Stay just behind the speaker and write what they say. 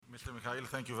Mr. Mikhail,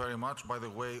 thank you very much. By the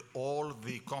way, all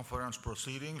the conference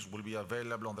proceedings will be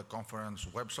available on the conference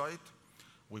website.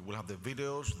 We will have the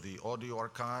videos, the audio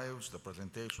archives, the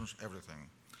presentations, everything.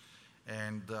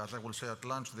 And as I will say at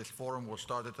lunch, this forum was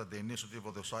started at the initiative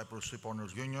of the Cyprus Ship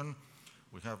Owners Union.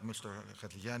 We have Mr.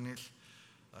 Chatzigiannis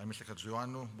and Mr.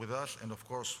 Chatziouannou with us, and of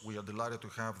course, we are delighted to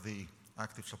have the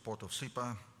active support of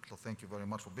SIPA, so thank you very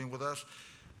much for being with us.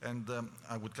 And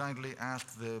I would kindly ask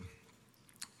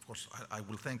of course, I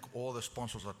will thank all the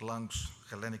sponsors at lunch,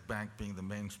 Hellenic Bank being the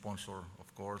main sponsor,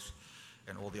 of course,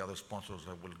 and all the other sponsors.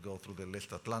 I will go through the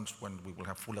list at lunch when we will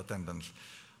have full attendance.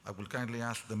 I will kindly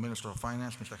ask the Minister of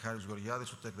Finance, Mr. Haris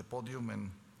Georgiadis, to take the podium and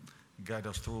guide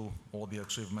us through all the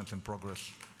achievements and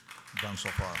progress done so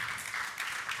far.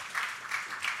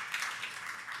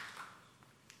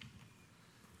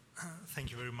 Thank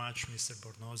you very much, Mr.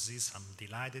 Bornozis. I'm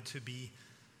delighted to be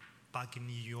back in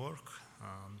New York.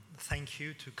 Thank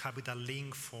you to Capital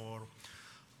Link for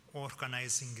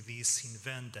organizing this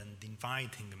event and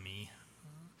inviting me.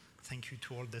 Thank you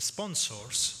to all the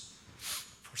sponsors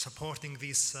for supporting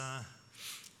this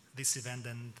event,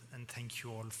 and thank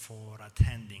you all for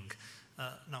attending.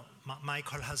 Now,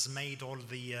 Michael has made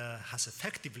has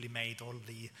effectively made all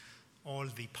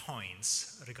the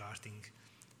points regarding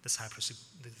the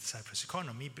Cyprus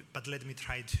economy, but let me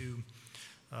try to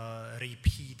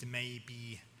repeat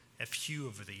maybe a few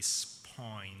of these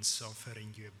points,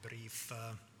 offering you a brief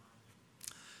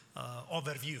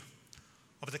overview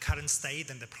of the current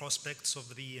state and the prospects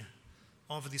of the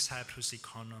Cyprus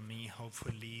economy,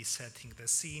 hopefully setting the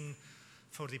scene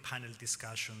for the panel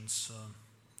discussions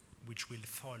which will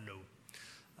follow.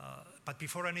 But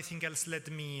before anything else,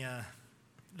 let me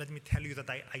tell you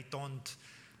that I don't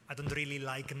really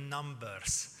like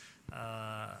numbers.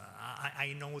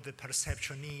 I know the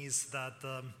perception is that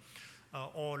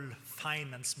all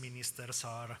finance ministers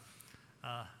are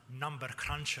number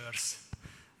crunchers,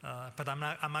 but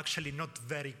I'm actually not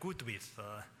very good with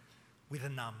the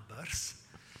numbers.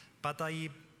 But I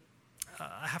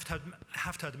have to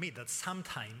admit that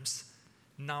sometimes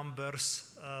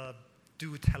numbers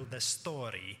do tell the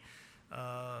story.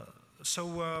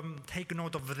 So take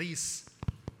note of this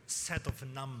set of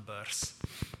numbers.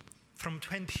 From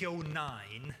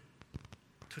 2009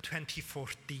 to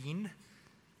 2014,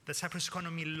 the Cyprus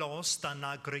economy lost an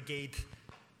aggregate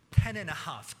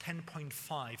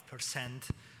 10.5%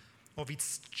 of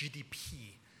its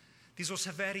GDP. This was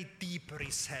a very deep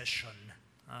recession,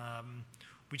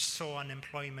 which saw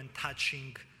unemployment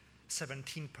touching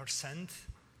 17%,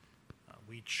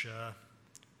 which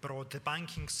brought the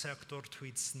banking sector to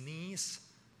its knees,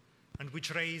 and which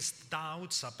raised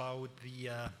doubts about the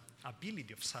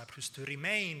ability of Cyprus to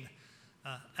remain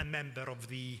a member of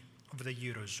the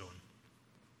Eurozone.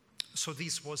 So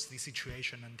this was the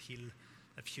situation until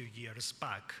a few years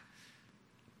back.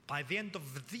 By the end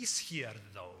of this year,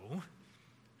 though,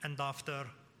 and after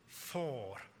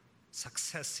 4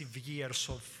 successive years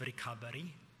of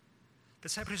recovery, the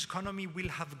Cyprus economy will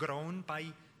have grown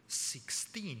by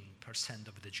 16%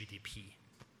 of the GDP.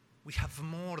 We have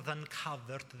more than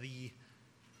covered the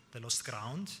lost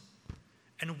ground,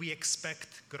 and we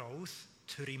expect growth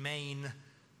to remain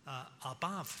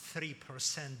above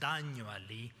 3%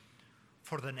 annually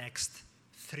for the next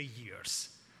 3 years.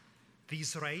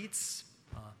 These rates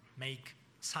make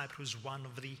Cyprus one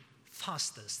of the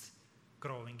fastest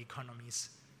growing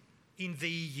economies in the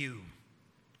EU.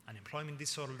 Unemployment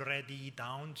is already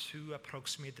down to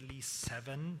approximately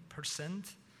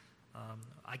 7%,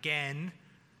 again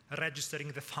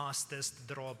registering the fastest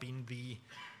drop in the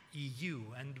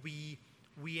EU, and we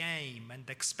aim and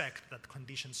expect that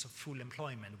conditions of full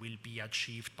employment will be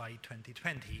achieved by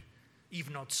 2020, if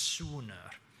not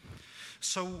sooner.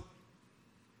 So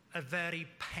a very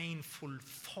painful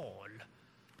fall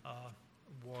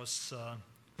was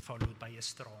followed by a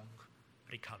strong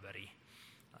recovery.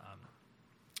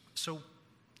 So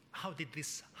how did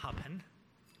this happen?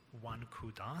 One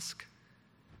could ask.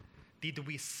 Did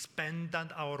we spend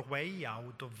our way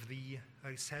out of the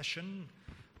recession?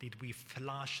 Did we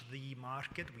flush the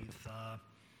market with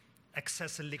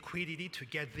excess liquidity to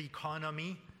get the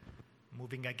economy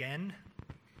moving again?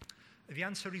 The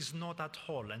answer is not at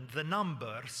all, and the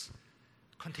numbers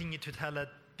continue to tell a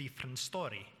different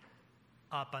story.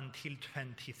 Up until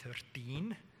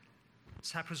 2013,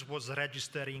 Cyprus was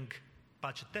registering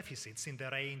budget deficits in the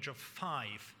range of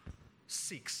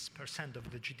 5-6% of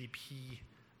the GDP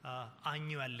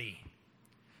annually.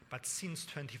 But since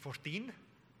 2014,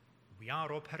 we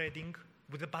are operating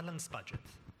with a balanced budget.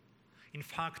 In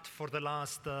fact, for the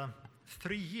last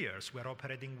 3 years, we're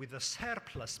operating with a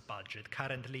surplus budget,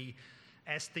 currently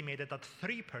estimated at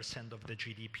 3% of the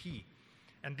GDP.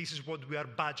 And this is what we are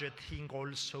budgeting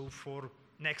also for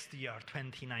next year,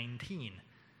 2019.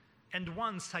 And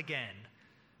once again,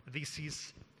 this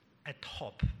is a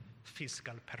top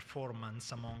fiscal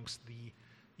performance amongst the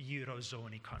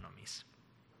Eurozone economies.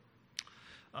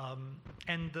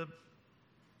 And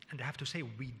I have to say,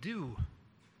 we do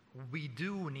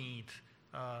need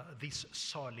this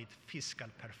solid fiscal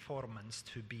performance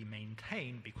to be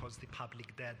maintained, because the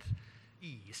public debt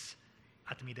is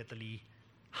admittedly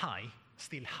high,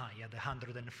 still high at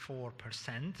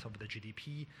 104% of the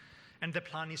GDP, and the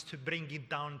plan is to bring it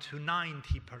down to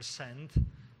 90%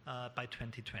 by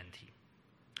 2020.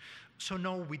 So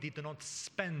no, we did not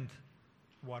spend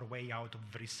our way out of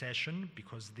recession,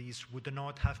 because this would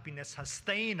not have been a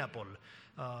sustainable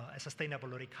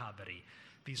recovery.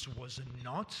 This was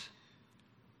not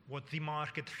what the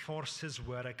market forces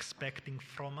were expecting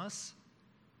from us,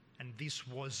 and this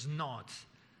was not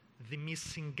the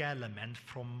missing element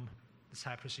from the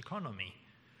Cyprus economy.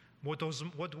 What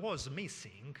was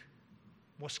missing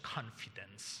was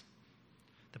confidence.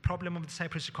 The problem of the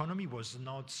Cyprus economy was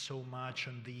not so much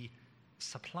on the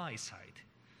supply side.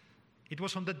 It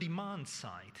was on the demand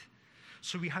side.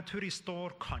 So we had to restore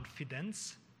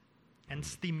confidence and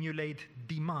stimulate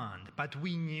demand. But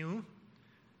we knew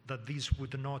that this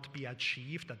would not be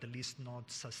achieved, at least not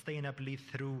sustainably,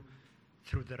 through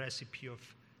the recipe of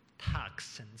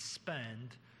tax and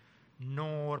spend,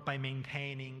 nor by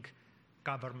maintaining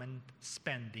government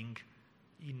spending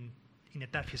in a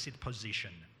deficit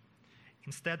position.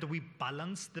 Instead, we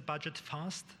balanced the budget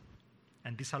fast,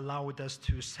 and this allowed us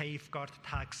to safeguard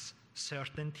tax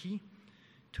certainty,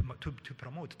 to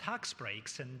promote tax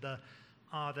breaks and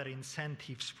other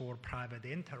incentives for private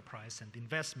enterprise and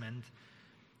investment,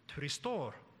 to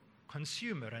restore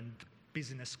consumer and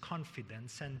business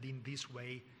confidence, and in this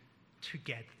way to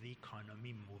get the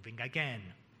economy moving again.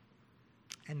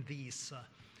 And this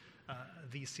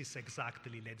is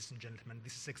exactly, ladies and gentlemen,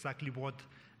 this is exactly what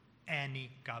any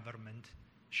government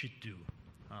should do.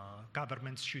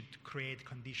 Governments should create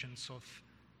conditions of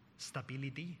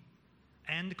stability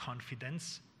and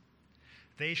confidence.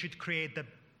 They should create a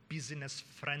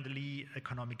business-friendly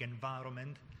economic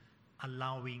environment,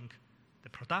 allowing the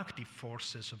productive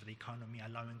forces of the economy,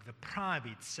 allowing the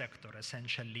private sector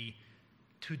essentially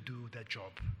to do the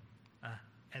job.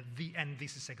 And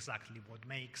this is exactly what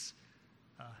makes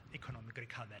economic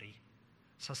recovery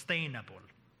sustainable.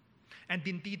 And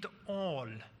indeed, all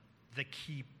the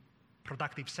key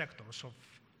productive sectors of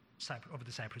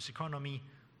the Cyprus economy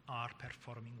are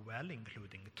performing well,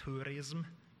 including tourism,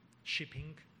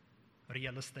 shipping,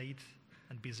 real estate,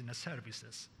 and business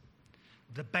services.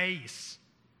 The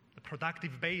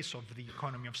productive base of the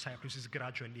economy of Cyprus is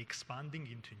gradually expanding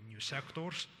into new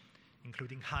sectors,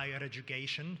 including higher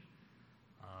education,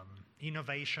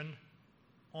 innovation,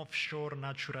 offshore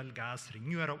natural gas,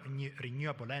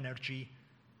 renewable energy,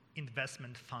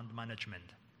 investment fund management.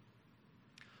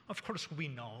 Of course, we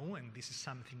know, and this is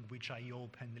something which I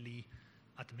openly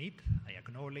admit, I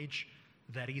acknowledge,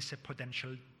 there is a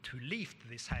potential to lift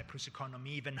the Cyprus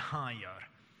economy even higher.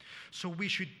 So we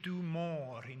should do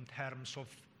more in terms of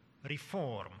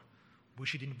reform. We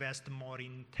should invest more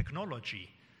in technology.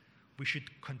 We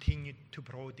should continue to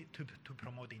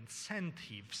promote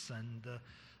incentives and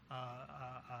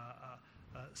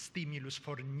stimulus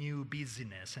for new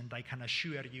business. And I can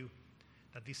assure you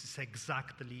that this is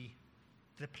exactly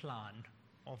the plan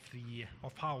of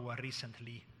our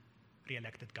recently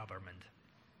re-elected government.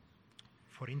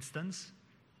 For instance,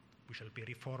 we shall be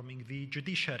reforming the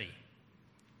judiciary.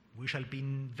 We shall be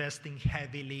investing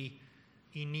heavily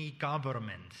in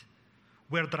e-government.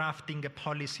 We're drafting a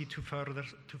policy to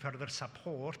further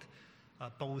support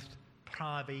both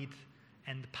private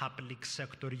and public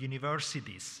sector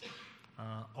universities,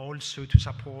 also to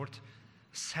support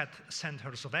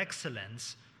centers of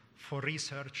excellence for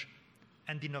research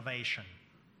and innovation.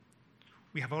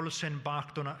 We have also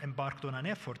embarked on an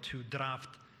effort to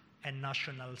draft a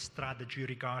national strategy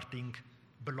regarding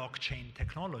blockchain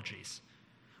technologies.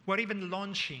 We're even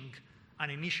launching an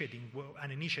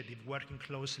initiative working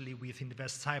closely with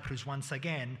Invest Cyprus once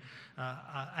again,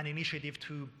 an initiative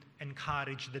to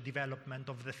encourage the development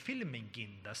of the filming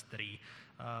industry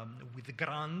with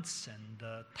grants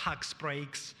and tax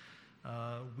breaks,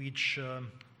 which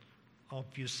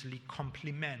obviously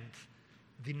complement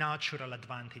the natural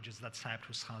advantages that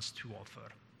Cyprus has to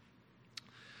offer.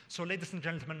 So, ladies and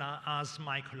gentlemen, as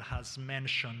Michael has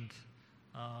mentioned,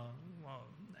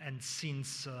 and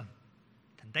since 10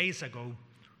 days ago,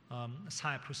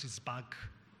 Cyprus is back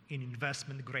in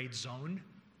investment grade zone,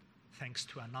 thanks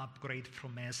to an upgrade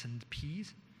from S&P.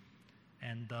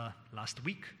 And last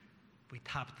week, we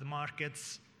tapped the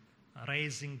markets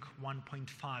raising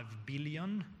 1.5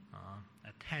 billion,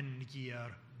 a 10-year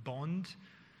bond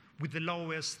with the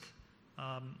lowest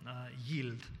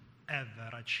yield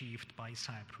ever achieved by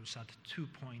Cyprus at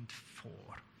 2.4.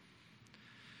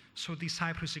 So the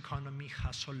Cyprus economy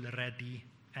has already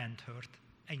entered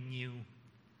a new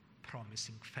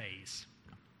promising phase.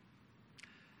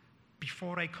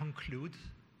 Before I conclude,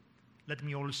 let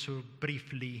me also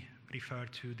briefly refer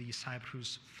to the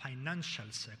Cyprus financial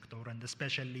sector and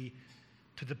especially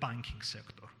to the banking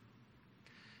sector.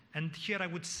 And here I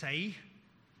would say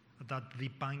that the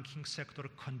banking sector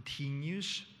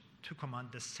continues to command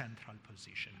a central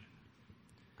position.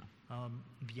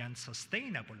 The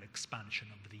unsustainable expansion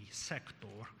of the sector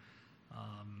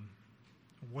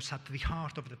was at the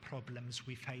heart of the problems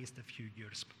we faced a few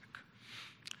years back.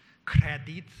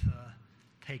 Credit,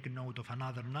 take note of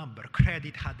another number,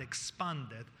 credit had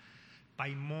expanded by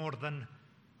more than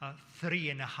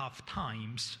 3.5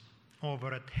 times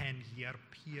over a 10-year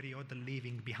period,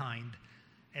 leaving behind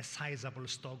a sizable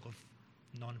stock of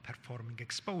non-performing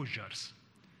exposures.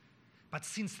 But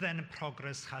since then,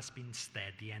 progress has been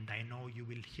steady, and I know you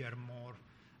will hear more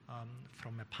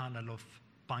from a panel of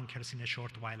bankers in a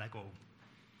short while ago.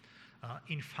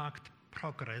 In fact,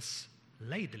 progress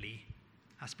lately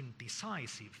has been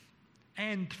decisive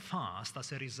and fast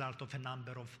as a result of a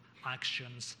number of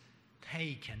actions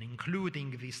taken,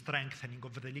 including the strengthening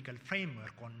of the legal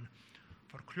framework on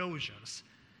foreclosures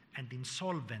and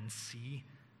insolvency,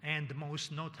 and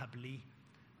most notably,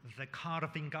 the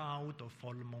carving out of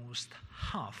almost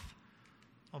half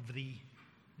of the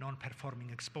non-performing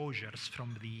exposures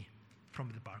from the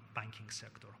banking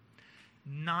sector.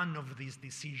 None of these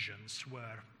decisions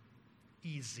were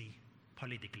easy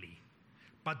politically,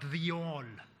 but they all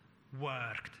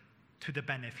worked to the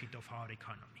benefit of our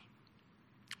economy.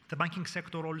 The banking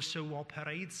sector also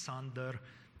operates under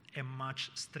a much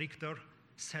stricter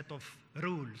set of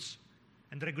rules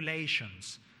and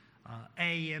regulations.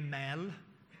 AML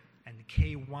and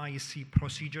KYC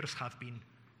procedures have been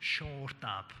shored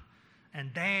up,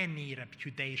 and any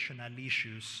reputational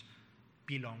issues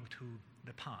belong to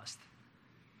the past.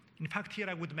 In fact, here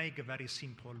I would make a very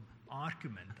simple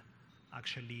argument,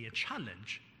 actually a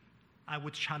challenge. I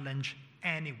would challenge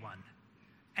anyone,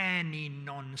 any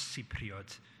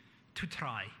non-Cypriot, to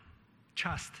try,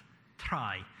 just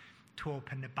try, to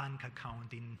open a bank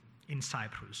account in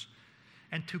Cyprus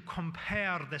and to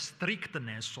compare the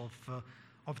strictness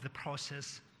of the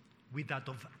process with that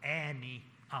of any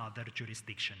other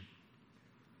jurisdiction.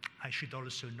 I should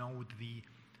also note the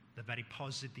very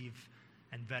positive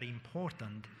and very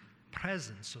important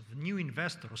presence of new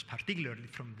investors, particularly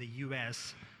from the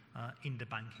US, in the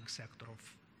banking sector of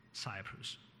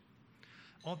Cyprus.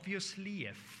 Obviously,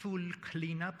 a full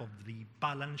cleanup of the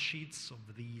balance sheets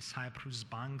of the Cyprus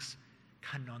banks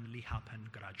can only happen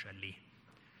gradually.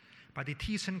 But it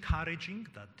is encouraging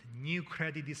that new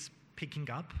credit is picking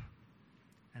up,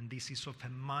 and this is of a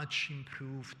much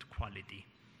improved quality.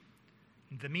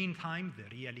 In the meantime,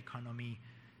 the real economy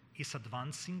is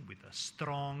advancing with a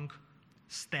strong,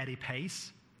 steady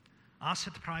pace.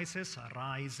 Asset prices are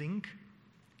rising,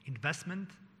 investment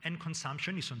and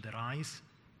consumption is on the rise,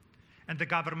 and the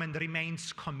government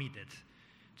remains committed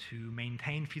to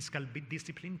maintain fiscal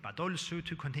discipline, but also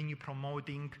to continue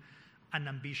promoting an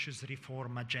ambitious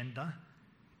reform agenda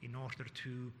in order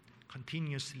to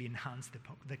continuously enhance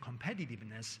the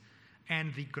competitiveness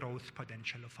and the growth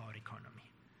potential of our economy.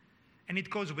 And it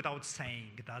goes without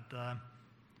saying that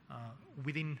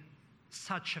within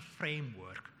such a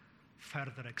framework,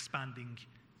 further expanding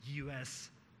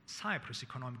US-Cyprus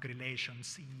economic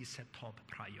relations is a top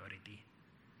priority.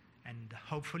 And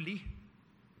hopefully,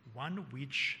 one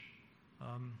which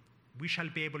we shall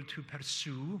be able to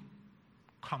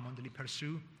commonly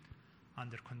pursue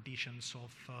under conditions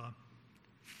of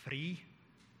free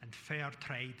and fair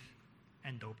trade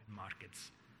and open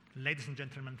markets. Ladies and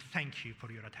gentlemen, thank you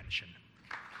for your attention.